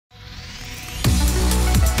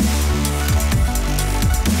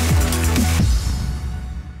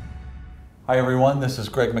Hi everyone, this is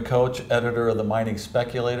Greg McCoach, editor of the Mining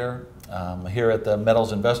Speculator. Here at the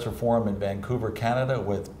Metals Investor Forum in Vancouver, Canada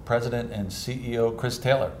with President and CEO Chris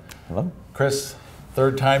Taylor. Hello. Chris,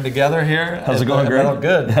 third time together here. How's it going, Greg?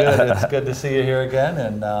 Good. It's good to see you here again.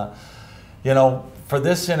 And you know, for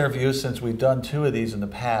this interview, since we've done two of these in the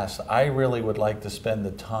past, I really would like to spend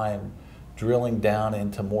the time drilling down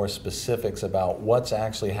into more specifics about what's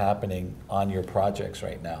actually happening on your projects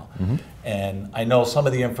right now. And I know some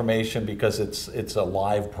of the information because it's a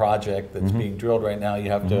live project that's being drilled right now. You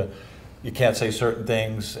have to, you can't say certain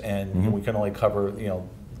things, and we can only cover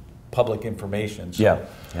public information. So,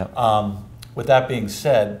 with that being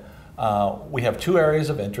said, we have two areas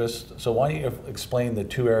of interest. So why don't you explain the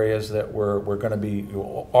two areas that we're going to be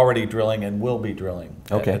already drilling and will be drilling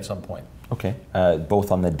at some point? Okay, both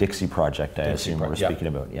on the Dixie project, I assume we're speaking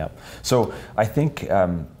about, So I think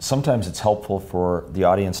sometimes it's helpful for the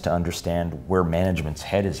audience to understand where management's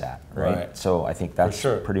head is at, right? So I think that's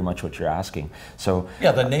pretty much what you're asking. So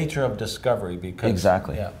the nature of discovery, because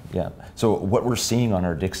exactly, So what we're seeing on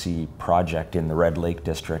our Dixie project in the Red Lake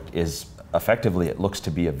district is effectively, it looks to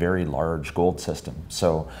be a very large gold system.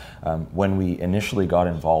 So when we initially got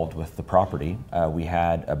involved with the property, we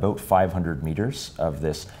had about 500 meters of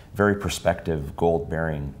this very prospective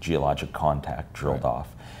gold-bearing geologic contact drilled off.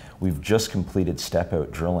 We've just completed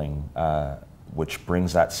step-out drilling, which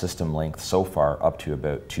brings that system length so far up to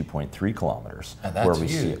about 2.3 kilometers. And that's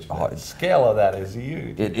huge. The scale of that is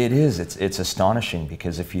huge. It is. It's astonishing,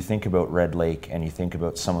 because if you think about Red Lake and you think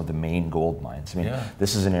about some of the main gold mines, I mean,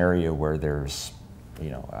 this is an area where there's,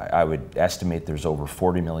 I would estimate there's over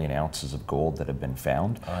 40 million ounces of gold that have been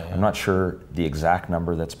found. I'm not sure the exact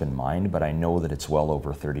number that's been mined, but I know that it's well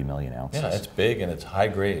over 30 million ounces. Yeah, it's big and it's high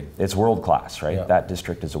grade. It's world class, right? That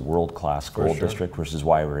district is a world class gold district, which is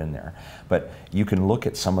why we're in there. But you can look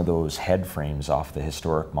at some of those head frames off the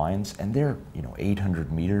historic mines, and they're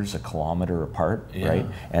 800 meters, a kilometer apart, right?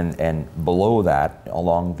 And below that,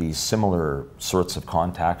 along these similar sorts of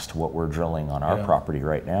contacts to what we're drilling on our property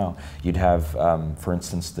right now, you'd have, for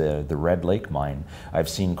instance, the Red Lake mine. I've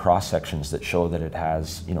seen cross sections that show that it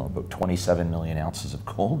has about 27 million ounces of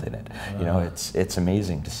gold in it. It's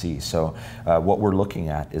amazing to see. So what we're looking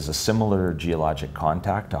at is a similar geologic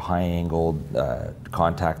contact, a high angled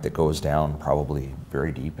contact that goes down probably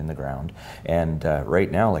very deep in the ground. And right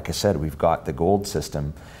now, like I said, we've got the gold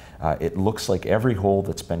system. It looks like every hole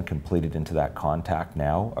that's been completed into that contact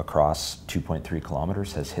now across 2.3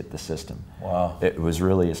 kilometers has hit the system. Wow. It was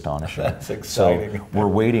really astonishing. That's exciting. So we're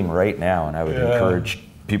waiting right now, and I would encourage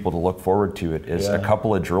people to look forward to it, is a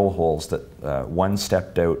couple of drill holes that one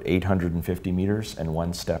stepped out 850 meters and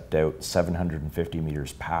one stepped out 750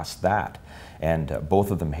 meters past that. And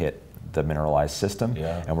both of them hit the mineralized system,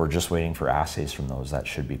 and we're just waiting for assays from those. That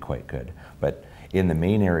should be quite good. But in the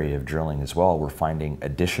main area of drilling as well, we're finding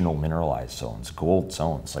additional mineralized zones, gold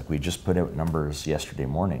zones. Like we just put out numbers yesterday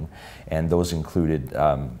morning, and those included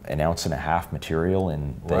 1.5 ounce material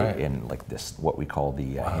in like this, what we call the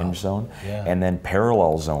hinge zone, and then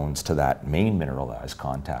parallel zones to that main mineralized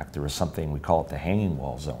contact. There was something, we call it the hanging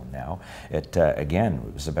wall zone now. It again,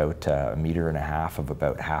 it was about 1.5 meters of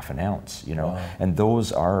about 0.5 ounce, and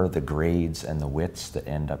those are the grades and the widths that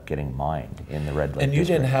end up getting mined in the Red Lake And you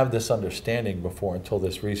district. didn't have this understanding before until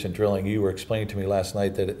this recent drilling. You were explaining to me last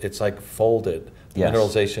night that it's like folded. The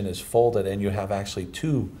mineralization is folded, and you have actually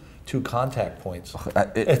two contact points.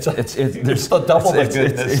 It's the double the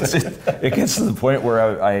goodness. It gets to the point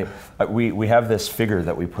where we have this figure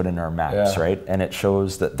that we put in our maps, right? And it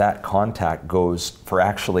shows that contact goes for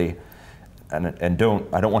actually, and I don't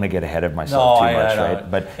want to get ahead of myself too much, right?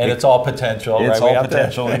 But it's all potential. It's all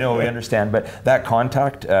potential. We understand. But that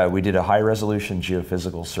contact, we did a high resolution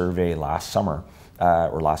geophysical survey last summer.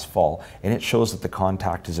 Or last fall, and it shows that the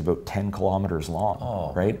contact is about 10 kilometers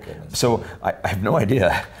long, right? So I have no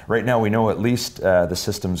idea. Right now we know at least the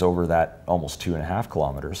system's over that almost 2.5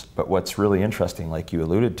 kilometers, but what's really interesting, like you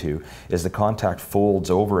alluded to, is the contact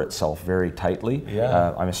folds over itself very tightly.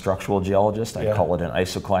 I'm a structural geologist. I call it an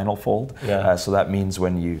isoclinal fold. So that means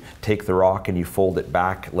when you take the rock and you fold it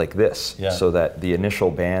back like this, so that the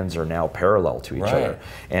initial bands are now parallel to each other.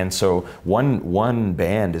 And so one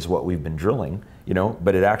band is what we've been drilling,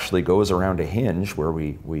 but it actually goes around a hinge where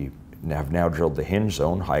we have now drilled the hinge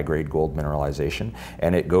zone, high-grade gold mineralization,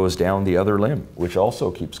 and it goes down the other limb, which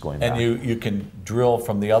also keeps going back. And you can drill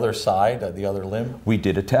from the other side, the other limb? We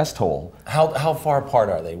did a test hole. How far apart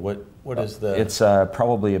are they? What is the? It's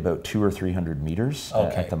probably about 200 or 300 meters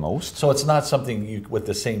at the most. So it's not something you, with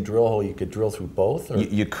the same drill hole, you could drill through both? Or?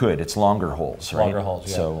 You could. It's longer holes, right? Longer holes,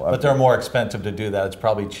 yeah. So, but they're more expensive to do that. It's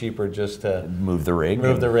probably cheaper just to move the rig.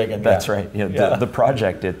 And that's right. You know, the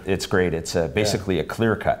project, it's great. It's basically a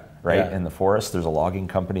clear cut. Right, in the forest, there's a logging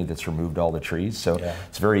company that's removed all the trees, so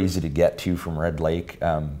it's very easy to get to from Red Lake,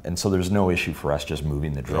 and so there's no issue for us just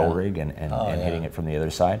moving the drill rig and hitting it from the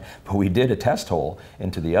other side. But we did a test hole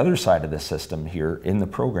into the other side of the system here in the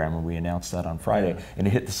program, and we announced that on Friday, and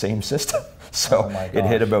it hit the same system. So it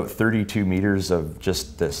hit about 32 meters of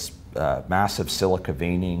just this massive silica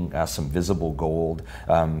veining, some visible gold.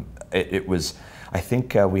 It was. I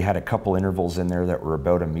think we had a couple intervals in there that were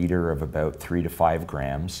about a meter of about 3 to 5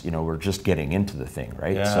 grams. You know, we're just getting into the thing,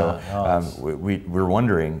 right? Yeah, so we're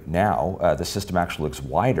wondering now, the system actually looks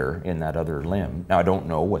wider in that other limb. Now, I don't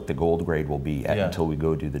know what the gold grade will be until we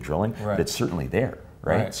go do the drilling, but it's certainly there.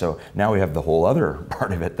 Right? So now we have the whole other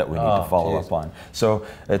part of it that we need to follow up on. So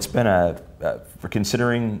it's been for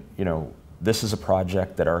considering, you know, this is a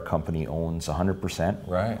project that our company owns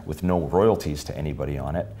 100% with no royalties to anybody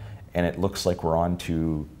on it. And it looks like we're on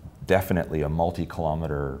to definitely a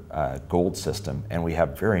multi-kilometer gold system, and we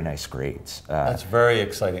have very nice grades. That's very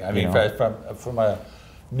exciting. I mean, from a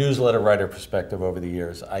newsletter writer perspective over the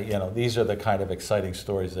years, these are the kind of exciting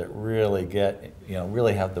stories that really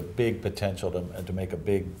really have the big potential to make a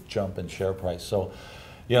big jump in share price. So,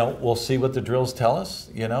 we'll see what the drills tell us.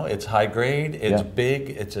 It's high grade, it's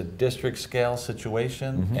big, it's a district scale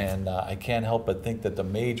situation, and I can't help but think that the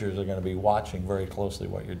majors are going to be watching very closely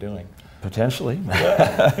what you're doing. Potentially.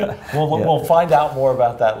 We'll find out more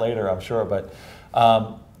about that later, I'm sure. But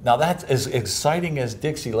now that's as exciting as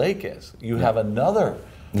Dixie Lake is. You have another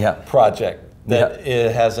project that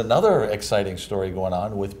it has another exciting story going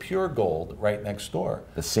on with Pure Gold right next door.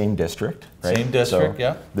 The same district, right? Same district,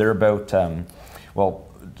 so they're about,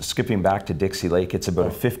 skipping back to Dixie Lake, it's about a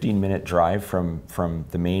 15-minute drive from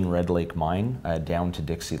the main Red Lake mine down to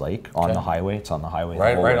Dixie Lake on the highway. It's on the highway.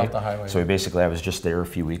 Right off the highway. So I was just there a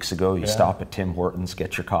few weeks ago. You stop at Tim Hortons,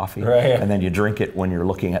 get your coffee, and then you drink it when you're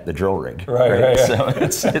looking at the drill rig. Right. So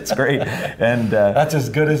it's great. And that's as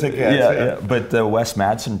good as it gets. But the West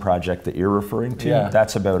Madsen project that you're referring to,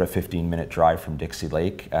 that's about a 15-minute drive from Dixie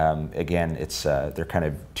Lake. Again, it's they're kind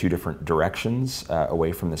of two different directions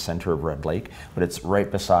away from the center of Red Lake, but it's right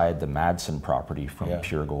beside the Madsen property from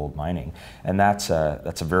Pure Gold Mining, and that's a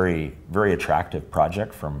very, very attractive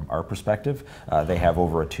project from our perspective. They have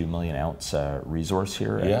over a 2 million ounce resource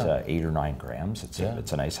here at 8 or 9 grams.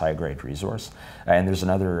 It's a nice high grade resource, and there's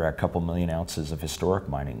another couple million ounces of historic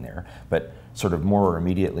mining there. But sort of more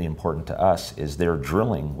immediately important to us is they're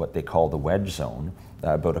drilling what they call the wedge zone,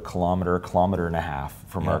 about a kilometer and a half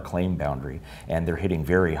from our claim boundary, and they're hitting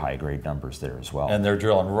very high grade numbers there as well. And they're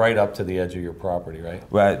drilling right up to the edge of your property, right?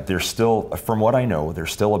 Well, they're still, from what I know, they're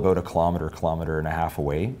still about a kilometer and a half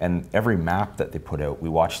away, and every map that they put out, we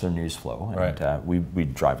watch their news flow, and we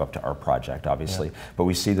drive up to our project, obviously, but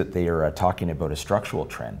we see that they are talking about a structural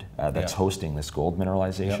trend that's hosting this gold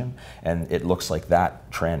mineralization, and it looks like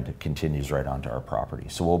that trend continues right onto our property.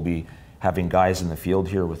 So we'll be having guys in the field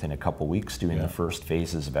here within a couple weeks doing the first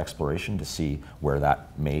phases of exploration to see where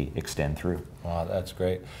that may extend through. Wow, that's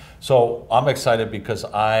great. So I'm excited because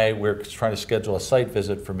we're trying to schedule a site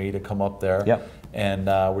visit for me to come up there. And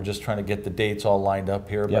we're just trying to get the dates all lined up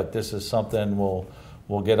here. But this is something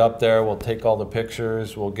we'll get up there, we'll take all the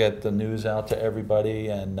pictures, we'll get the news out to everybody,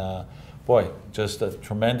 and boy, just a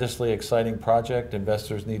tremendously exciting project.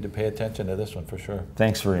 Investors need to pay attention to this one for sure.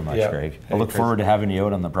 Thanks very much, Greg. I look forward to having you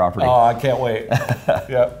out on the property. Oh, I can't wait.